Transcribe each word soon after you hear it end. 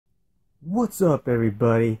What's up,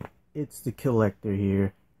 everybody? It's DaCollector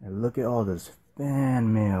here, and look at all this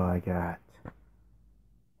fan mail I got.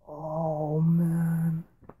 Oh man,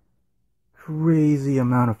 crazy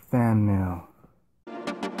amount of fan mail.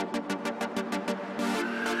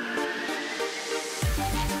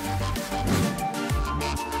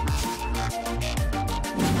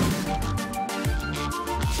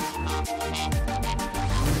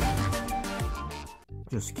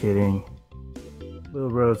 Just kidding. Little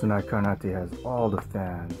Rose and Incarnate has all the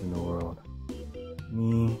fans in the world.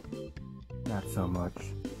 Me, not so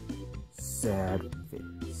much. Sad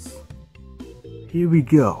face. Here we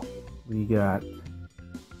go. We got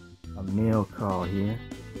a mail call here.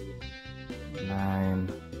 9,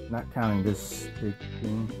 not counting this big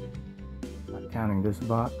thing, not counting this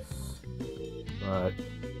box, but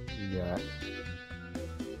we got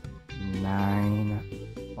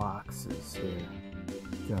 9 boxes here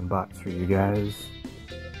to unbox for you guys.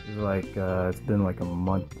 It's been like a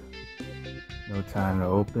month, no time to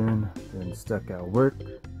open, been stuck at work.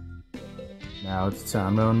 Now it's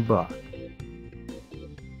time to unbox.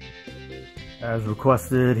 As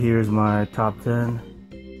requested, here's my top 10.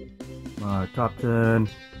 My top 10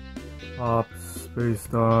 pops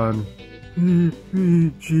based on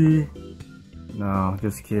PPG. No,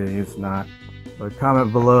 just kidding, it's not. But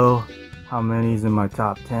comment below how many's in my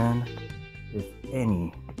top 10, if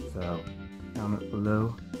any. So comment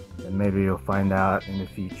below, and maybe you'll find out in the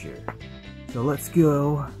future. So let's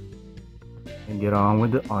go and get on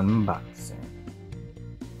with the unboxing.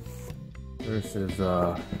 First is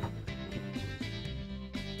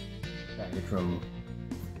package from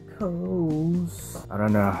Kohl's. I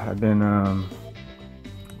don't know, I've been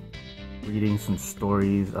reading some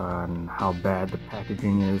stories on how bad the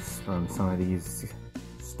packaging is from some of these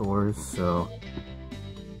stores, so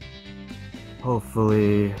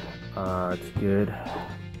hopefully it's good.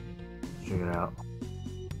 Check it out.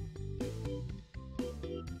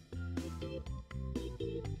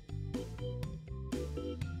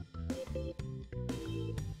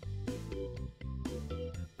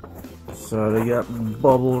 So they got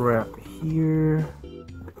bubble wrap here.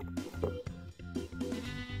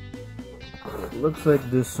 It looks like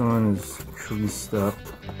this one is creased up.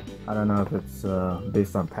 I don't know if it's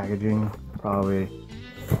based on packaging. Probably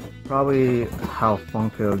how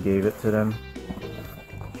Funko gave it to them.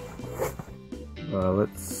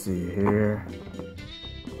 Let's see here.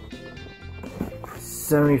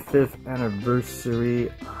 75th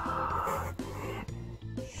anniversary.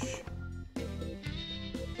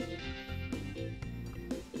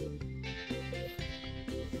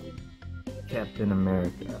 Captain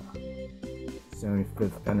America.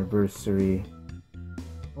 75th anniversary.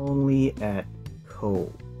 Only at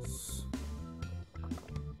Kohl's.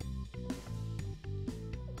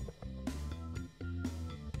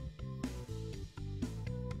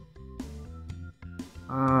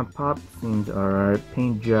 Pop seems alright.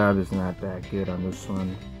 Paint job is not that good on this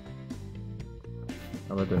one.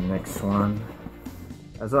 How about the next one?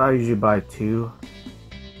 As I usually buy 2,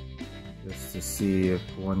 just to see if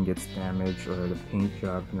one gets damaged or the paint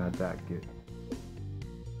job's not that good.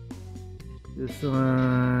 This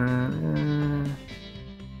one,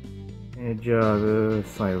 paint job is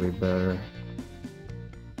slightly better.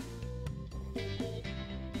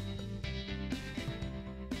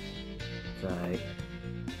 Right.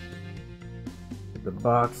 The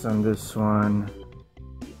box on this one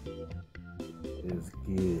is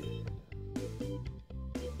good.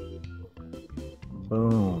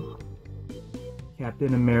 Boom.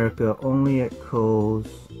 Captain America only at Kohl's.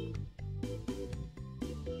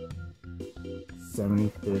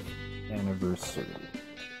 75th anniversary.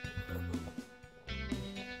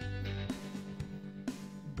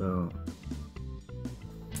 Boom.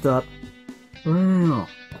 Stop. Bam.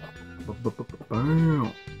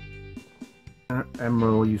 Bam.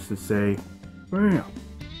 Emerald used to say, bam.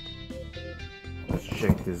 Let's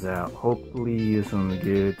check this out. Hopefully this one's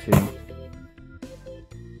good too.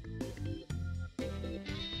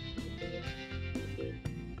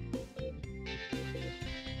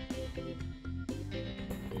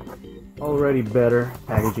 Already better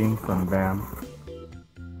packaging from Bam.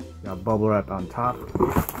 Got bubble wrap on top.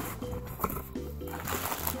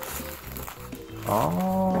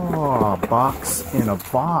 Oh, a box in a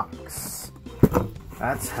box.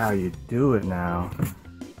 That's how you do it now.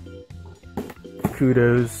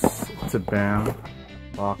 Kudos to Bam.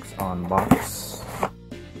 Box on box.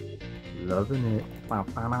 Loving it.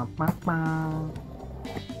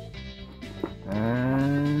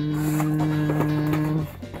 And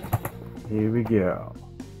here we go.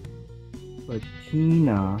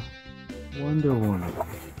 Patina Wonder Woman.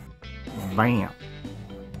 Bam.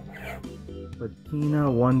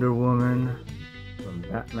 Patina Wonder Woman from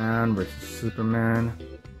Batman vs Superman.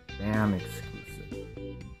 Damn exclusive.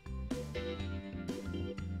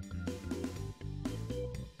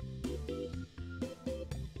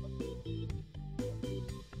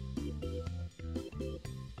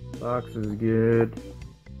 Box is good.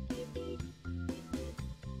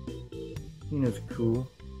 Patina's cool.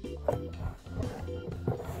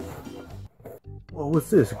 Oh,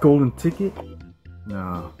 what's this? Golden ticket?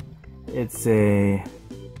 No. It's a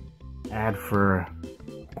ad for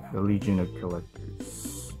the Legion of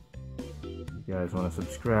Collectors. If you guys want to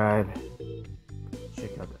subscribe,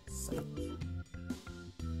 check out that site.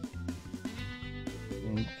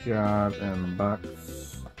 Paint job and box.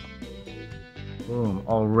 Boom,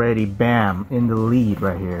 already bam, in the lead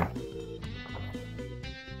right here.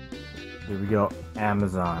 Here we go,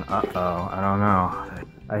 Amazon. Uh-oh, I don't know.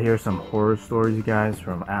 I hear some horror stories, you guys,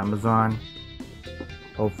 from Amazon.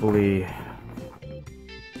 Hopefully,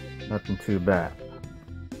 nothing too bad.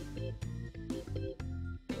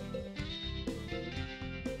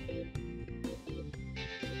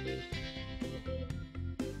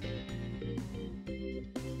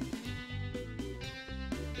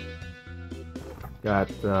 Got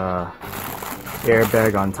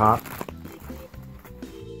airbag on top.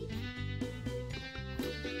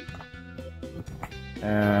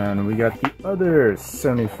 And we got the other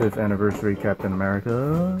 75th anniversary Captain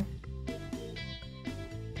America.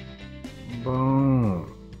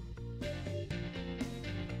 Boom.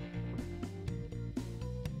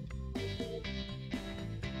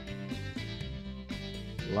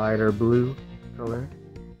 Lighter blue color.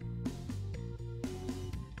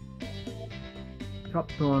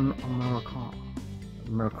 Captain America.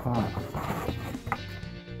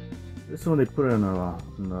 This one they put it in a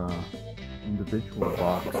individual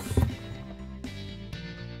box.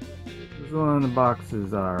 This one, the box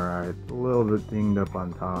is alright. A little bit dinged up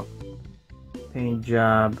on top. Paint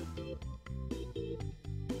job.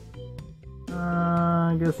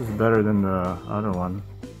 I guess it's better than the other one.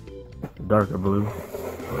 The darker blue.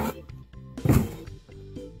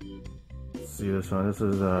 Let's see this one. This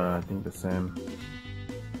is I think the same.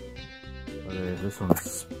 But this one's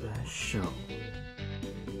special.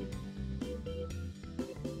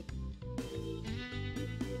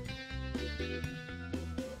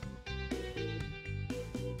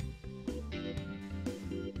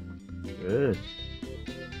 Good.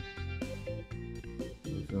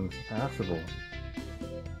 This one's passable.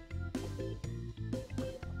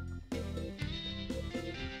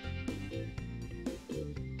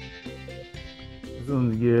 This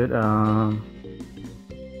one's good.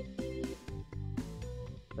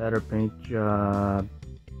 Better paint job.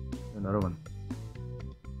 Another one.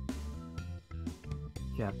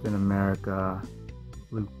 Captain America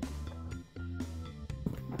blue.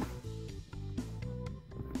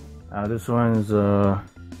 This one is a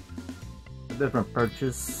different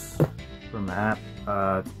purchase from the app.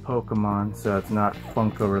 It's Pokemon, so it's not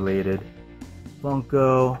Funko related.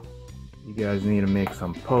 Funko, you guys need to make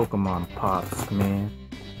some Pokemon pops, man.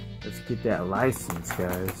 Let's get that license,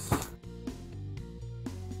 guys.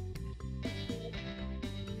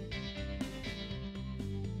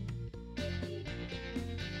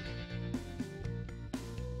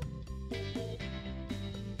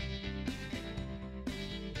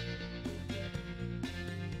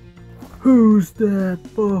 Who's that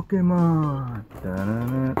Pokemon?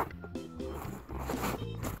 Da-da-da.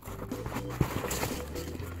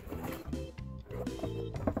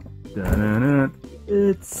 Da-da-da.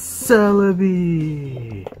 It's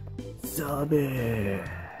Celebi!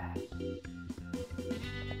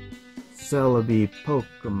 Celebi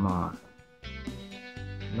Pokemon.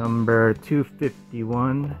 Number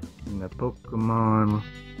 251 in the Pokemon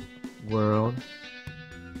world.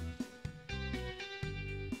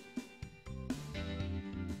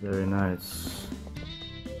 Very nice.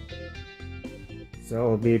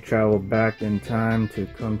 Celebi traveled back in time to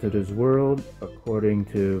come to this world. According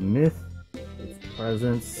to myth, its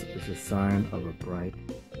presence is a sign of a bright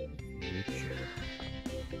future.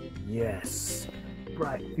 Yes,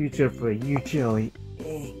 bright future for you, Jelly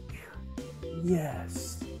Inc.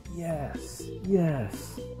 Yes, yes,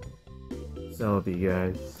 yes. Celebi,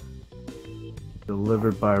 guys.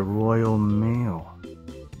 Delivered by Royal Mail.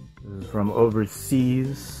 This is from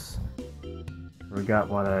overseas. Forgot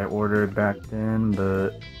what I ordered back then,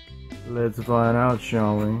 but let's find out,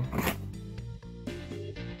 shall we?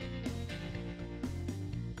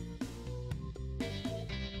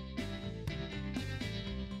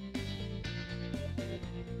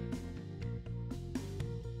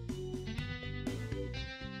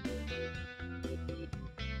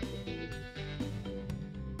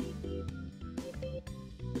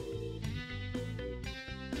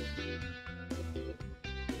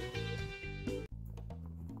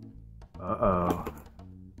 Uh-oh.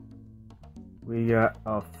 We got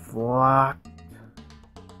a flocked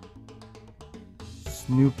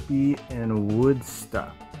Snoopy and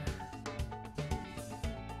Woodstock.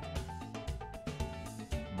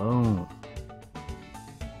 Boom.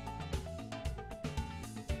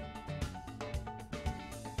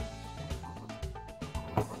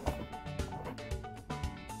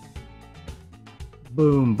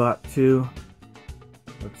 Boom, bot 2.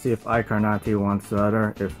 Let's see if iCarnati wants the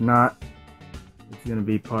other. If not, it's going to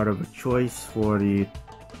be part of a choice for the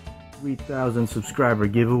 3,000 subscriber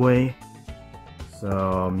giveaway.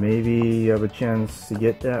 So maybe you have a chance to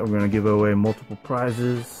get that. We're going to give away multiple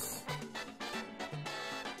prizes.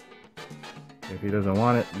 If he doesn't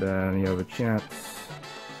want it, then you have a chance.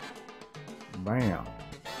 Bam.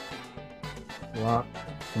 Lock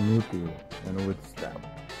Snoopy and Woodstock.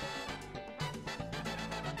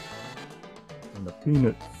 And the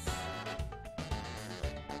Peanuts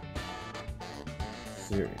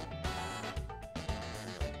series.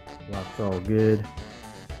 Lock's all good.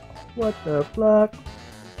 What the fuck?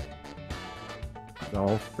 It's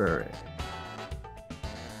all furry.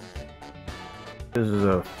 This is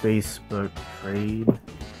a Facebook trade.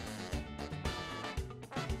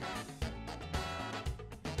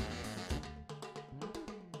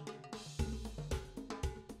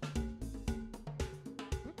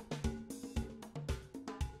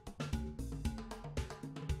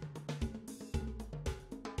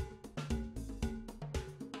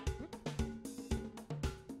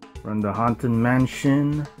 From the Haunted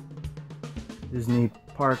Mansion, Disney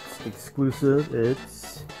Parks exclusive,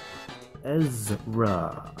 it's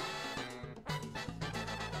Ezra.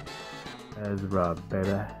 Ezra,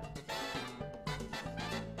 baby.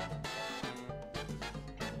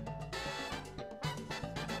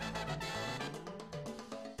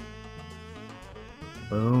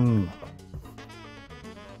 Boom.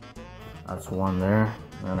 That's one there.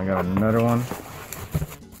 And I got another one.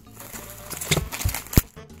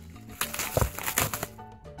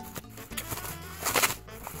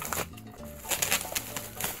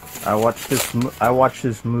 I watched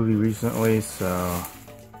this movie recently, so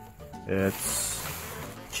it's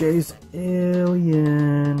Chase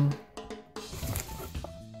Alien.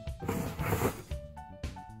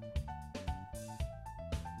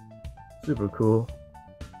 Super cool.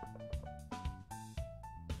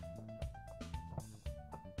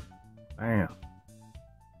 Bam.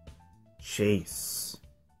 Chase.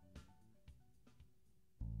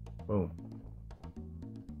 Boom.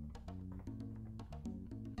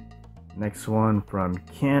 Next one from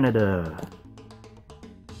Canada.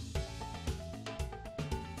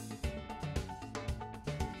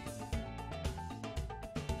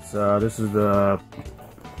 So this is the,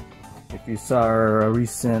 if you saw our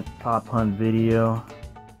recent Pop Hunt video,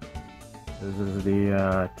 this is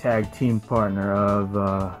the tag team partner of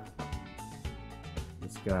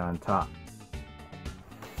this guy on top.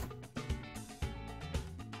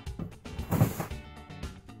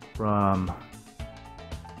 From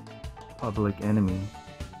Public Enemy,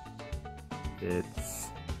 it's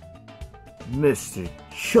Mr.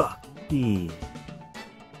 Chucky.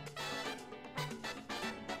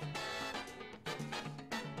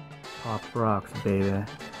 Pop rocks, baby.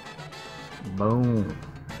 Boom.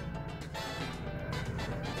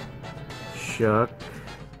 Chuck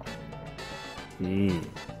D.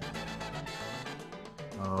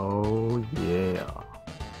 Oh yeah.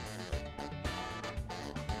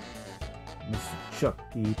 Mr.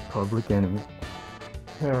 Chucky, Public Enemy.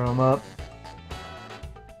 Pair them up.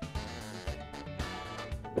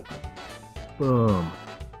 Boom.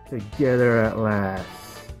 Together at last.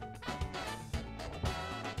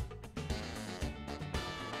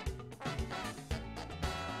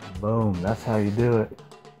 Boom. That's how you do it.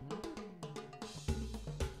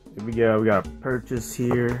 Here we go. We got a purchase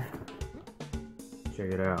here.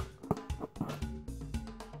 Check it out.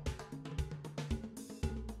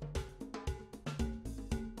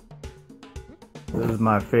 This is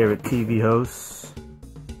my favorite TV host.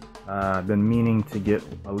 I've been meaning to get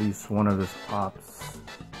at least one of his pops.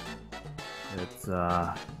 It's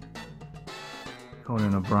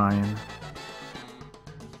Conan O'Brien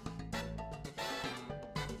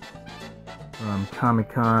from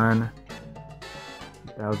Comic-Con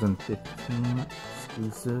 2015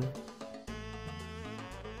 exclusive.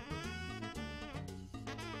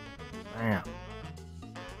 Bam.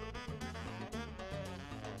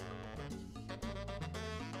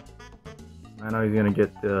 I know he's gonna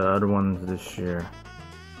get the other ones this year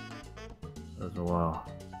as well.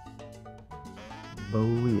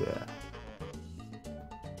 Oh yeah.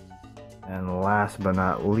 And last but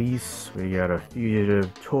not least, we got a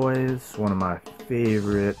Fugitive Toys, one of my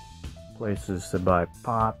favorite places to buy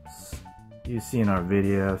pops. You've seen our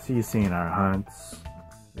videos, you've seen our hunts.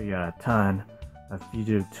 We got a ton of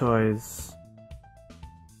fugitive toys.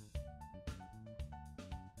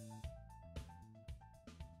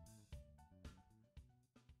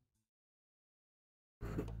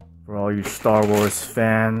 For all you Star Wars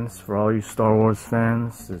fans,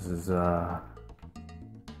 this is you're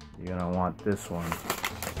gonna want this one.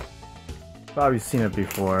 Probably seen it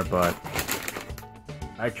before, but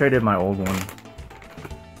I traded my old one.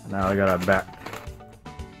 Now I got a back.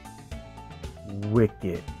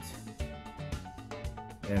 Wicket.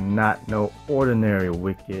 And not no ordinary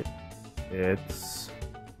Wicket. It's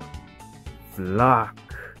Flock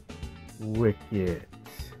Wicket.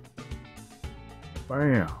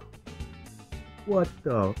 Bam. What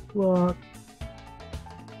the fuck?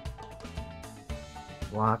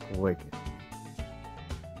 Flock Wicket.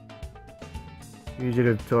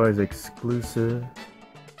 Fugitive Toys exclusive.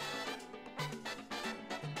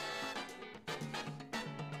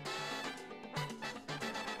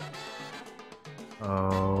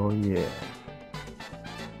 Oh yeah.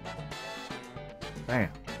 Bam.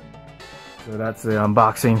 So that's the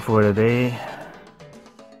unboxing for today.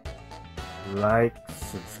 Like,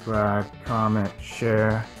 subscribe, comment,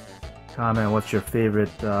 share. Comment what's your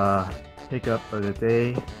favorite pickup of the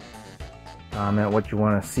day. Comment what you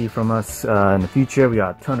want to see from us in the future. We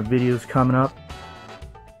got a ton of videos coming up.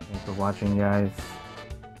 Thanks for watching, guys.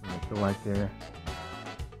 Hit the like there.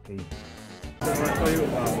 Peace. I'm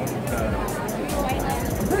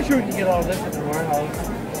pretty sure we can get all this at the warehouse.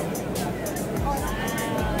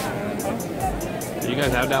 Do you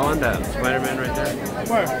guys have that one? That Spider-Man right there?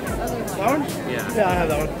 Where? That one? Yeah. Yeah, I have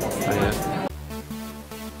that one. Oh, yeah.